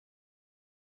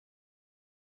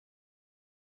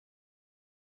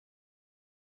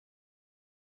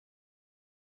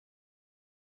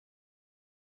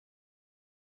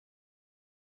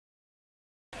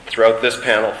Throughout this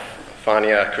panel,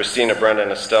 Fania, Christina, Brenda,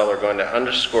 and Estelle are going to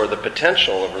underscore the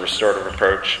potential of a restorative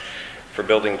approach for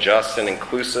building just and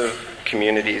inclusive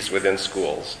communities within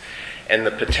schools, and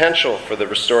the potential for the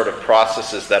restorative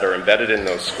processes that are embedded in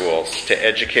those schools to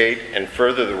educate and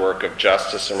further the work of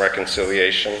justice and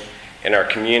reconciliation in our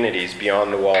communities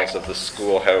beyond the walls of the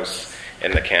schoolhouse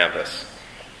and the campus.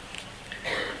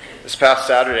 This past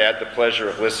Saturday, I had the pleasure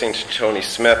of listening to Tony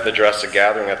Smith address a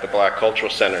gathering at the Black Cultural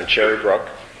Centre in Cherrybrook.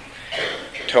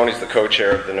 Tony's the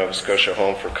co-chair of the Nova Scotia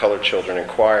Home for Coloured Children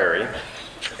Inquiry,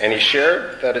 and he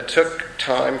shared that it took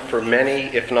time for many,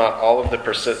 if not all, of the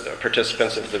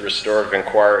participants of the restorative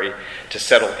inquiry to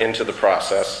settle into the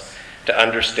process, to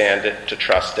understand it, to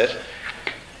trust it.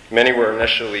 Many were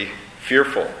initially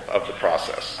fearful of the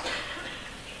process.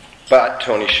 But,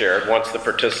 Tony shared, once the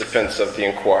participants of the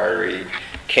inquiry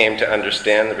came to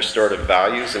understand the restorative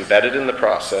values embedded in the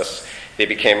process, they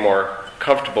became more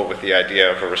comfortable with the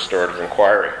idea of a restorative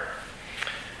inquiry.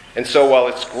 And so while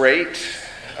it's great,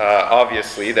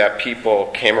 obviously, that people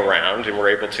came around and were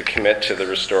able to commit to the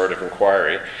restorative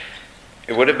inquiry,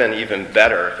 it would have been even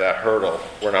better if that hurdle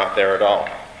were not there at all.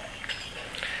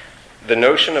 The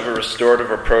notion of a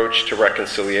restorative approach to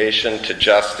reconciliation, to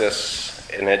justice,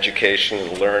 and education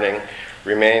and learning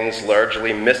remains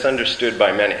largely misunderstood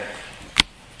by many.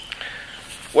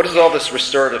 What is all this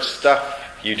restorative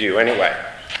stuff you do anyway?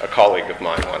 A colleague of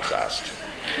mine once asked.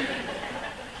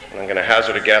 And I'm going to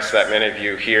hazard a guess that many of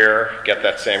you here get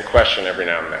that same question every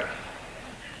now and then.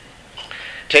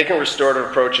 Taking a restorative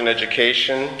approach in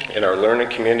education in our learning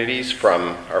communities,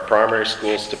 from our primary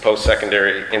schools to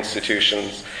post-secondary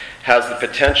institutions, has the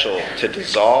potential to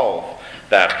dissolve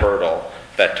that hurdle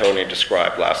that Tony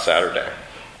described last Saturday.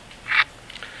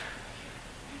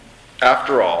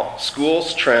 After all,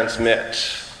 schools transmit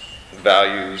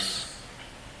values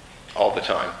all the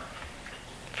time,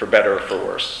 for better or for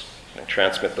worse, and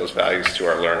transmit those values to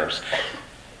our learners.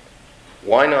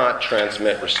 Why not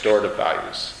transmit restorative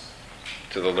values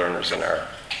to the learners in our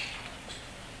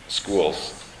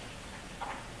schools?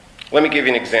 Let me give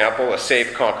you an example, a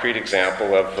safe, concrete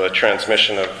example of the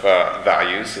transmission of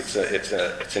values.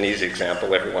 It's an easy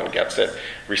example, everyone gets it.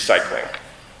 Recycling.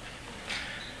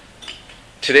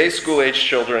 Today's school-age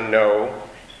children know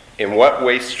in what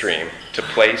waste stream to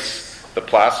place the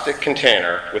plastic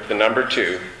container with the number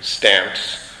 2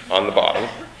 stamped on the bottom.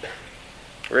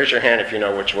 Raise your hand if you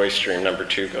know which waste stream number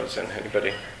 2 goes in.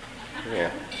 Anybody?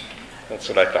 Yeah, that's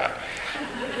what I thought.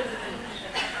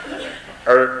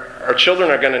 Our children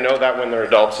are going to know that when they're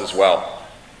adults as well.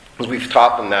 We've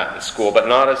taught them that in school, but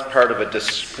not as part of a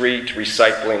discrete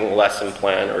recycling lesson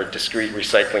plan or a discrete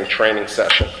recycling training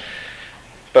session,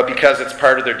 but because it's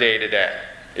part of their day-to-day.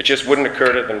 It just wouldn't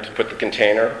occur to them to put the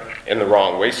container in the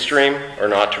wrong waste stream or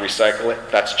not to recycle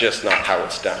it. That's just not how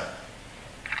it's done.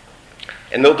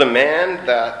 And they'll demand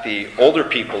that the older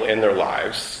people in their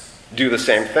lives do the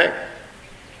same thing.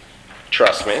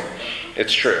 Trust me,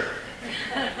 it's true.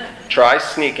 Try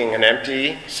sneaking an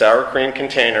empty sour cream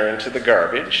container into the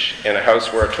garbage in a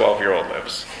house where a 12-year-old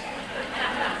lives.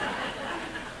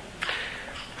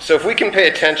 So if we can pay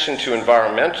attention to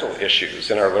environmental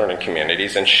issues in our learning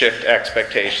communities and shift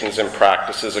expectations and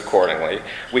practices accordingly,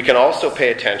 we can also pay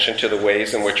attention to the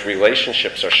ways in which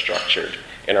relationships are structured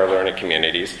in our learning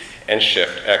communities and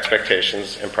shift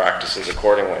expectations and practices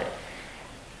accordingly.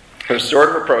 The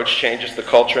restorative approach changes the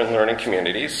culture in learning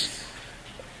communities,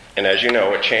 and as you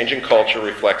know, a change in culture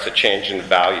reflects a change in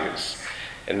values,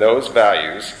 and those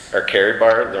values are carried by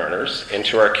our learners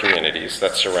into our communities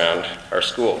that surround our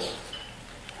schools.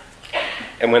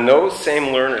 And when those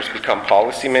same learners become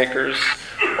policymakers,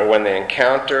 or when they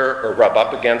encounter or rub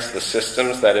up against the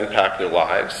systems that impact their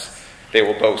lives, they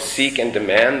will both seek and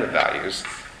demand the values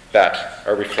that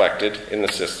are reflected in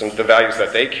the systems, the values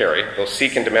that they carry. They'll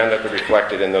seek and demand that they're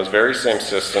reflected in those very same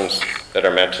systems that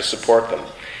are meant to support them,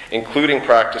 including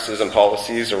practices and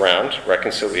policies around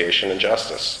reconciliation and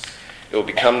justice. It will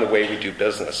become the way we do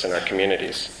business in our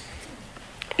communities.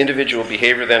 Individual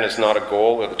behavior, then, is not a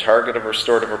goal or the target of a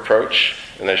restorative approach,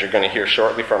 and as you're going to hear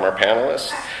shortly from our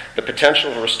panelists, the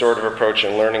potential of a restorative approach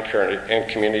in learning in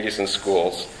communities and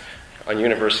schools on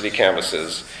university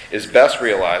campuses is best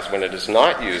realized when it is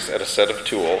not used as a set of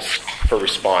tools for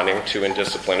responding to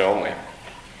indiscipline only,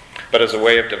 but as a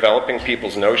way of developing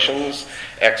people's notions,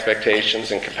 expectations,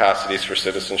 and capacities for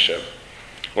citizenship,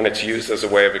 when it's used as a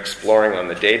way of exploring on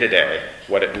the day-to-day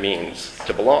what it means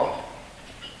to belong.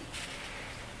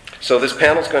 So this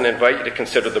panel is going to invite you to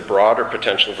consider the broader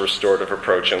potential of a restorative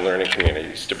approach in learning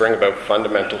communities to bring about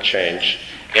fundamental change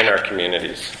in our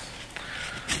communities.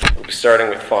 We'll be starting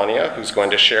with Fania, who's going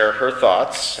to share her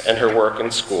thoughts and her work in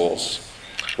schools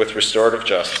with restorative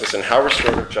justice and how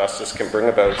restorative justice can bring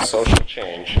about social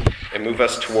change and move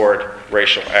us toward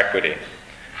racial equity.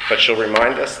 But she'll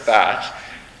remind us that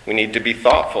we need to be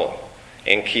thoughtful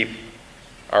and keep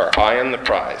our eye on the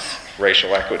prize,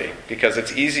 racial equity, because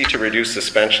it's easy to reduce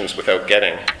suspensions without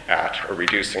getting at or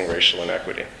reducing racial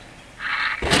inequity.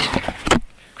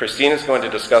 Christine is going to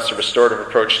discuss a restorative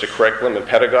approach to curriculum and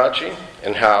pedagogy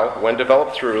and how, when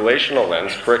developed through a relational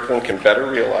lens, curriculum can better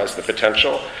realize the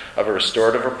potential of a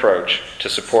restorative approach to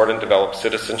support and develop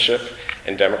citizenship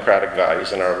and democratic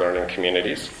values in our learning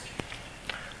communities.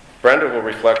 Brenda will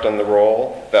reflect on the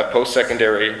role that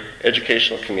post-secondary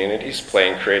educational communities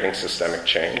play in creating systemic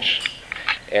change.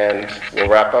 And we'll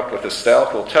wrap up with Estelle,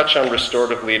 who will touch on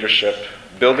restorative leadership,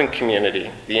 building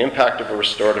community, the impact of a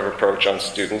restorative approach on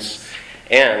students,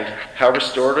 and how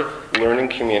restorative learning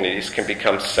communities can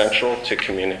become central to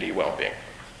community well-being.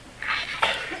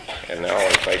 And now I'll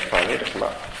invite Connie to come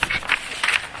up.